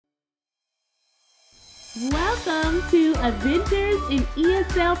Welcome to Adventures in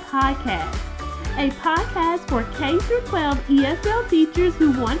ESL Podcast, a podcast for K through 12 ESL teachers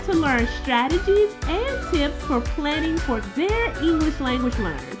who want to learn strategies and tips for planning for their English language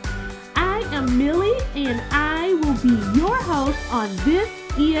learners. I am Millie, and I will be your host on this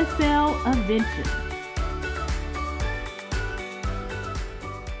ESL adventure.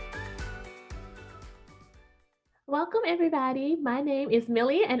 Welcome, everybody. My name is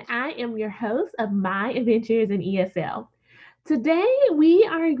Millie, and I am your host of My Adventures in ESL. Today, we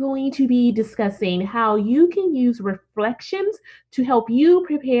are going to be discussing how you can use reflections to help you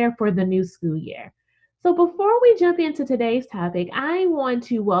prepare for the new school year. So, before we jump into today's topic, I want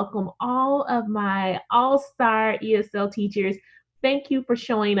to welcome all of my all star ESL teachers. Thank you for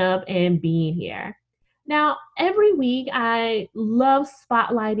showing up and being here. Now, every week, I love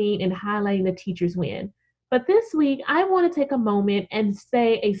spotlighting and highlighting the teachers' win. But this week, I want to take a moment and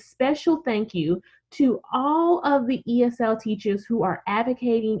say a special thank you to all of the ESL teachers who are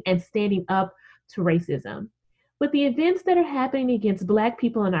advocating and standing up to racism. With the events that are happening against Black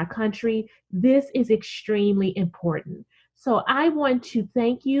people in our country, this is extremely important. So I want to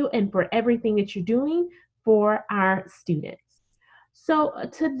thank you and for everything that you're doing for our students. So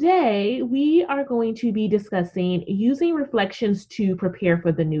today we are going to be discussing using reflections to prepare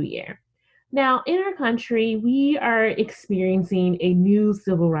for the new year. Now, in our country, we are experiencing a new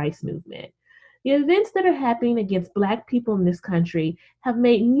civil rights movement. The events that are happening against Black people in this country have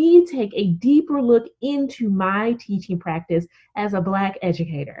made me take a deeper look into my teaching practice as a Black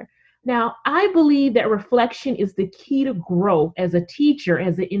educator. Now, I believe that reflection is the key to growth as a teacher,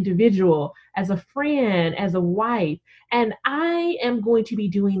 as an individual, as a friend, as a wife. And I am going to be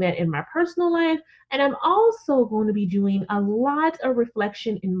doing that in my personal life. And I'm also going to be doing a lot of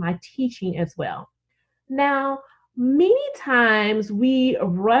reflection in my teaching as well. Now, many times we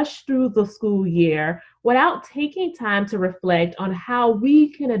rush through the school year without taking time to reflect on how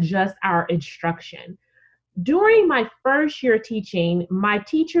we can adjust our instruction. During my first year teaching, my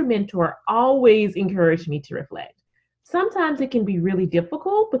teacher mentor always encouraged me to reflect. Sometimes it can be really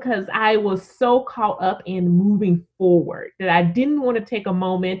difficult because I was so caught up in moving forward that I didn't want to take a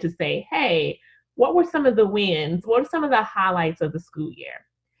moment to say, hey, what were some of the wins? What are some of the highlights of the school year?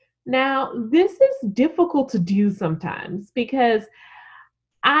 Now, this is difficult to do sometimes because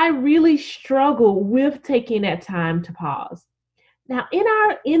I really struggle with taking that time to pause. Now, in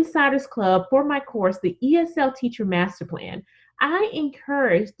our Insiders Club for my course, the ESL Teacher Master Plan, I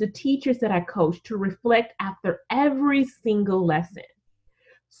encourage the teachers that I coach to reflect after every single lesson.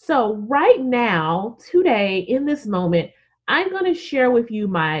 So, right now, today, in this moment, I'm going to share with you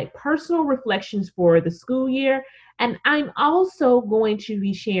my personal reflections for the school year, and I'm also going to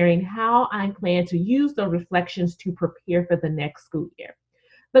be sharing how I plan to use those reflections to prepare for the next school year.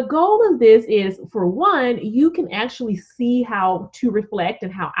 The goal of this is, for one, you can actually see how to reflect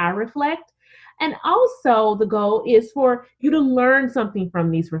and how I reflect. And also, the goal is for you to learn something from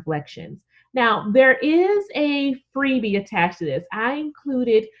these reflections. Now, there is a freebie attached to this. I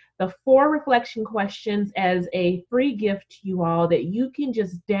included the 4 reflection questions as a free gift to you all that you can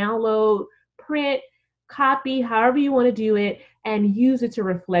just download, print, copy, however you want to do it, and use it to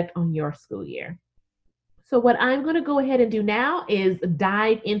reflect on your school year. So what I'm going to go ahead and do now is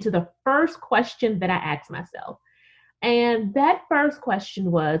dive into the first question that I asked myself. And that first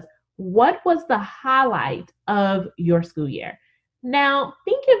question was, what was the highlight of your school year? Now,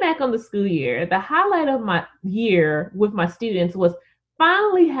 thinking back on the school year, the highlight of my year with my students was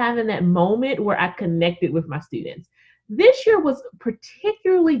finally having that moment where I connected with my students. This year was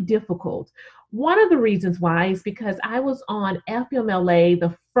particularly difficult. One of the reasons why is because I was on FMLA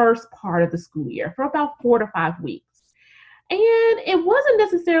the first part of the school year for about 4 to 5 weeks. And it wasn't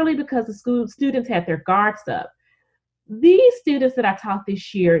necessarily because the school students had their guards up. These students that I taught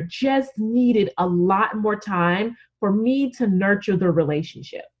this year just needed a lot more time for me to nurture the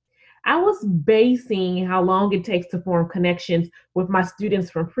relationship. I was basing how long it takes to form connections with my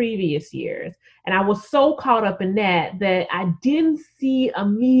students from previous years. And I was so caught up in that I didn't see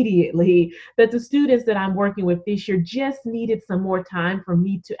immediately that the students that I'm working with this year just needed some more time for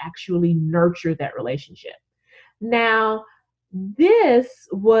me to actually nurture that relationship. Now, this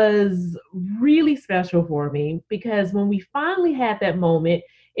was really special for me because when we finally had that moment,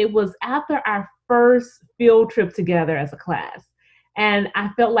 it was after our first field trip together as a class. And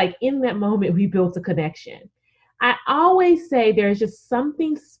I felt like in that moment, we built a connection. I always say there's just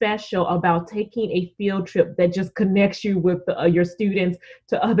something special about taking a field trip that just connects you with your students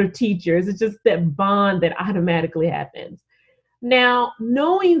to other teachers. It's just that bond that automatically happens. Now,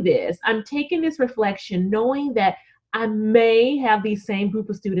 knowing this, I'm taking this reflection, knowing that I may have these same group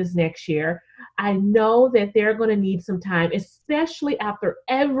of students next year. I know that they're going to need some time, especially after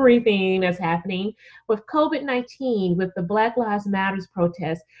everything that's happening with COVID-19, with the Black Lives Matters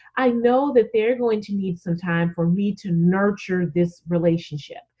protests. I know that they're going to need some time for me to nurture this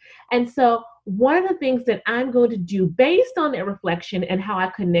relationship. And so, one of the things that I'm going to do based on that reflection and how I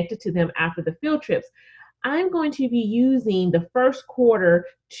connected to them after the field trips, I'm going to be using the first quarter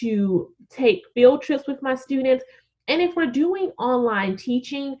to take field trips with my students. And if we're doing online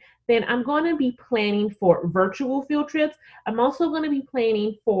teaching, then I'm going to be planning for virtual field trips. I'm also going to be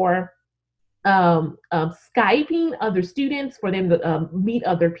planning for Skyping other students for them to meet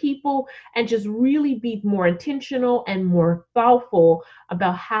other people and just really be more intentional and more thoughtful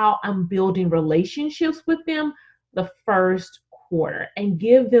about how I'm building relationships with them the first quarter and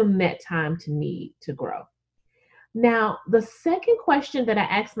give them that time to need to grow. Now, the second question that I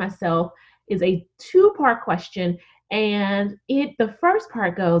asked myself is a two-part question, and the first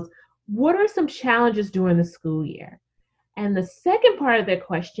part goes, what are some challenges during the school year? And the second part of that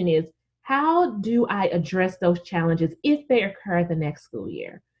question is, how do I address those challenges if they occur the next school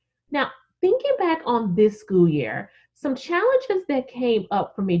year? Now, thinking back on this school year, some challenges that came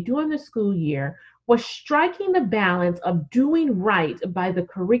up for me during the school year was striking the balance of doing right by the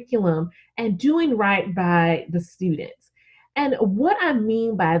curriculum and doing right by the students. And what I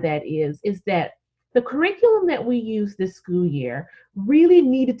mean by that is that the curriculum that we use this school year really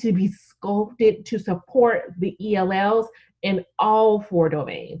needed to be sculpted to support the ELLs in all four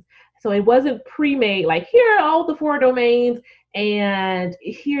domains. So it wasn't pre-made, like here are all the four domains and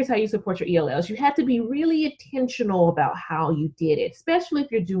here's how you support your ELLs. You had to be really intentional about how you did it, especially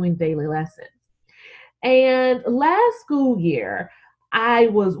if you're doing daily lessons. And last school year, I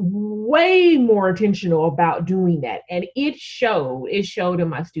was way more intentional about doing that. And it showed. It showed in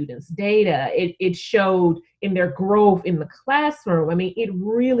my students' data. It showed in their growth in the classroom. I mean, it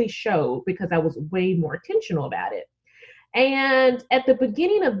really showed because I was way more intentional about it. And at the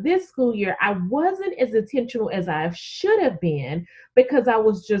beginning of this school year, I wasn't as intentional as I should have been because I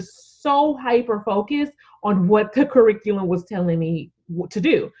was just so hyper focused on what the curriculum was telling me what to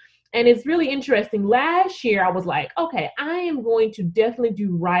do. And it's really interesting. Last year, I was like, okay, I am going to definitely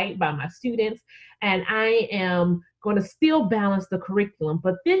do right by my students, and I am going to still balance the curriculum.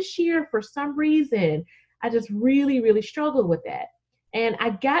 But this year, for some reason, I just really, really struggled with that. And I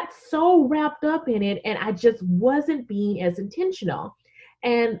got so wrapped up in it, and I just wasn't being as intentional.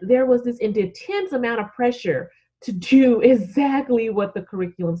 And there was this intense amount of pressure to do exactly what the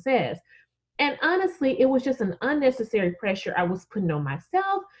curriculum says. And honestly, it was just an unnecessary pressure I was putting on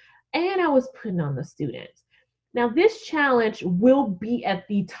myself and I was putting on the students. Now, this challenge will be at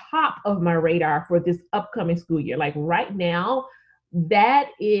the top of my radar for this upcoming school year. Like right now,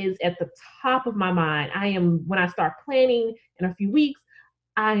 that is at the top of my mind. When I start planning in a few weeks,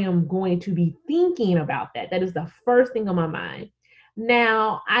 I am going to be thinking about that. That is the first thing on my mind.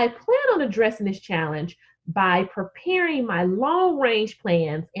 Now, I plan on addressing this challenge by preparing my long range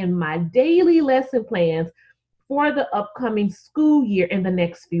plans and my daily lesson plans for the upcoming school year in the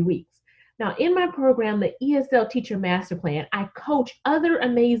next few weeks. Now, in my program, the ESL Teacher Master Plan, I coach other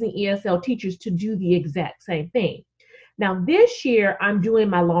amazing ESL teachers to do the exact same thing. Now, this year, I'm doing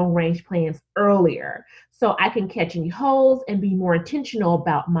my long range plans earlier so I can catch any holes and be more intentional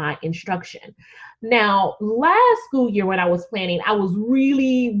about my instruction. Now, last school year when I was planning, I was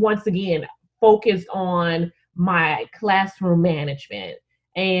really, once again, focused on my classroom management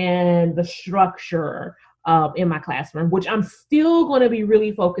and the structure in my classroom, which I'm still going to be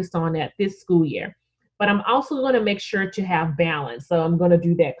really focused on that this school year. But I'm also going to make sure to have balance. So I'm going to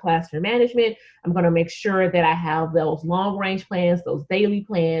do that classroom management. I'm going to make sure that I have those long range plans, those daily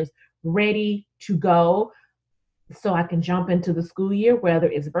plans ready to go so I can jump into the school year, whether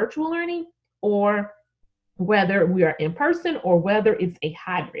it's virtual learning or whether we are in person or whether it's a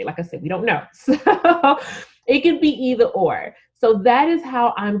hybrid. Like I said, we don't know. So it can be either or. So that is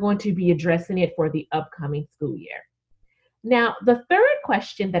how I'm going to be addressing it for the upcoming school year. Now, the third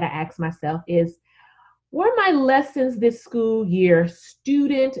question that I asked myself is, were my lessons this school year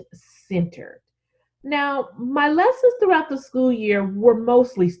student-centered? Now, my lessons throughout the school year were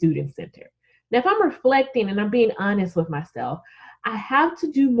mostly student-centered. Now, if I'm reflecting and I'm being honest with myself, I have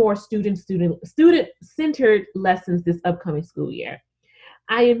to do more student-centered lessons this upcoming school year.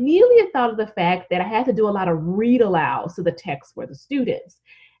 I immediately thought of the fact that I had to do a lot of read alouds to the text for the students.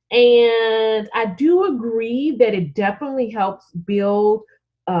 And I do agree that it definitely helps build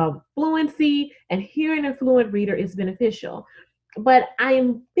fluency, and hearing a fluent reader is beneficial. But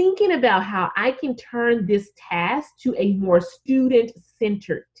I'm thinking about how I can turn this task to a more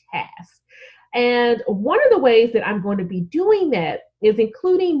student-centered task. And one of the ways that I'm going to be doing that is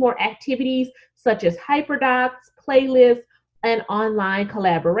including more activities such as hyperdocs, playlists, and online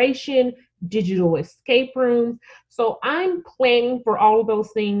collaboration, digital escape rooms. So I'm planning for all of those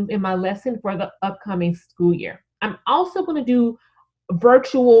things in my lesson for the upcoming school year. I'm also going to do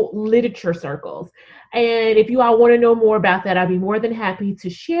virtual literature circles. And if you all want to know more about that, I'd be more than happy to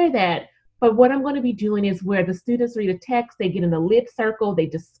share that. But what I'm going to be doing is where the students read a text, they get in a lit circle, they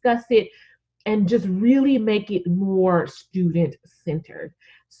discuss it, and just really make it more student centered.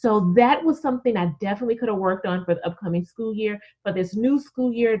 So that was something I definitely could have worked on for the upcoming school year. But this new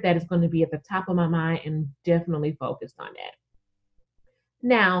school year, that is going to be at the top of my mind and definitely focused on that.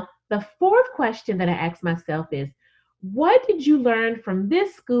 Now, the fourth question that I asked myself is, what did you learn from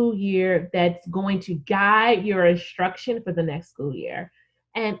this school year that's going to guide your instruction for the next school year?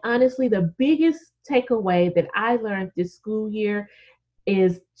 And honestly, the biggest takeaway that I learned this school year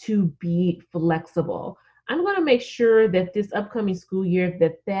is to be flexible. I'm going to make sure that this upcoming school year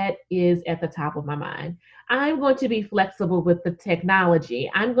that is at the top of my mind. I'm going to be flexible with the technology.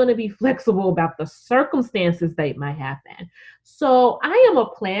 I'm going to be flexible about the circumstances that might happen. So I am a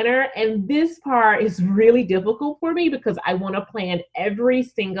planner, and this part is really difficult for me because I want to plan every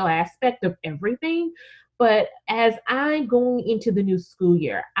single aspect of everything. But as I'm going into the new school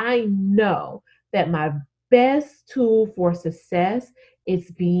year, I know that my best tool for success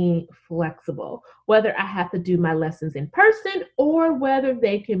is being flexible, whether I have to do my lessons in person or whether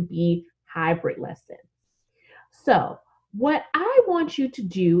they can be hybrid lessons. So what I want you to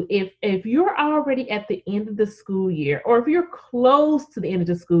do, if you're already at the end of the school year, or if you're close to the end of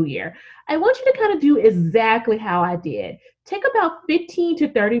the school year, I want you to kind of do exactly how I did. Take about 15 to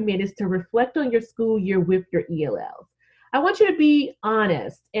 30 minutes to reflect on your school year with your ELLs. I want you to be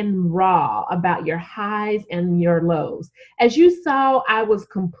honest and raw about your highs and your lows. As you saw, I was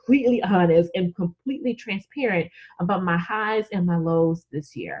completely honest and completely transparent about my highs and my lows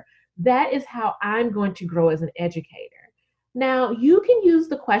this year. That is how I'm going to grow as an educator. Now, you can use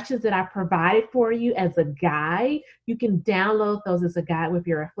the questions that I provided for you as a guide. You can download those as a guide with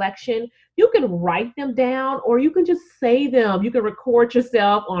your reflection. You can write them down, or you can just say them. You can record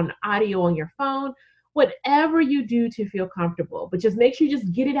yourself on audio on your phone, whatever you do to feel comfortable. But just make sure you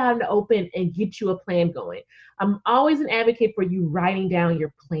just get it out in the open and get you a plan going. I'm always an advocate for you writing down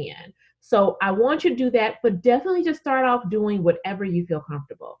your plan. So I want you to do that, but definitely just start off doing whatever you feel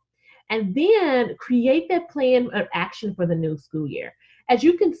comfortable. And then create that plan of action for the new school year. As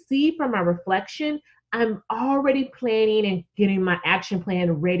you can see from my reflection, I'm already planning and getting my action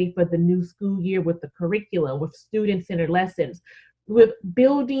plan ready for the new school year with the curriculum, with student-centered lessons, with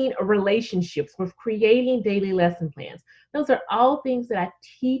building relationships, with creating daily lesson plans. Those are all things that I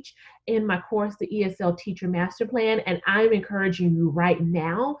teach in my course, the ESL Teacher Master Plan, and I'm encouraging you right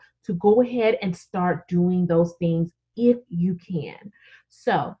now to go ahead and start doing those things if you can.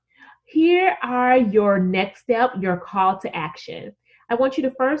 So here are your next step, your call to action. I want you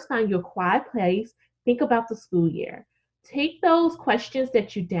to first find your quiet place, think about the school year. Take those questions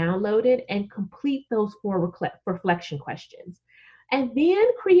that you downloaded and complete those four reflection questions. And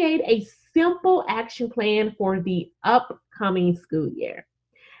then create a simple action plan for the upcoming school year.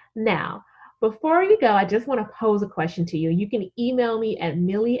 Now, before you go, I just want to pose a question to you. You can email me at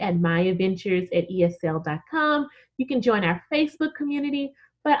millie@myadventures@esl.com. You can join our Facebook community.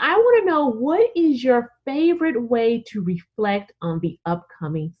 But I want to know, what is your favorite way to reflect on the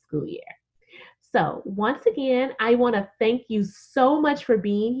upcoming school year? So once again, I want to thank you so much for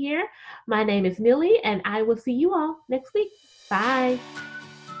being here. My name is Millie, and I will see you all next week. Bye.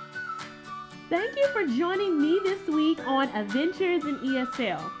 Thank you for joining me this week on Adventures in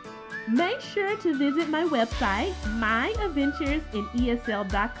ESL. Make sure to visit my website,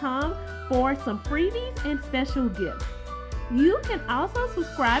 myadventuresinesl.com, for some freebies and special gifts. You can also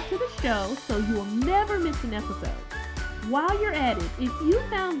subscribe to the show so you will never miss an episode. While you're at it, if you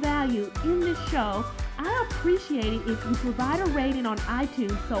found value in this show, I appreciate it if you provide a rating on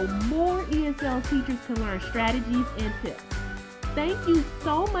iTunes so more ESL teachers can learn strategies and tips. Thank you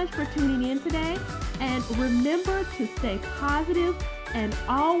so much for tuning in today, and remember to stay positive and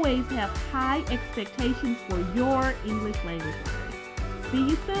always have high expectations for your English language learners. See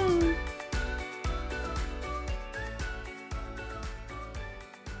you soon.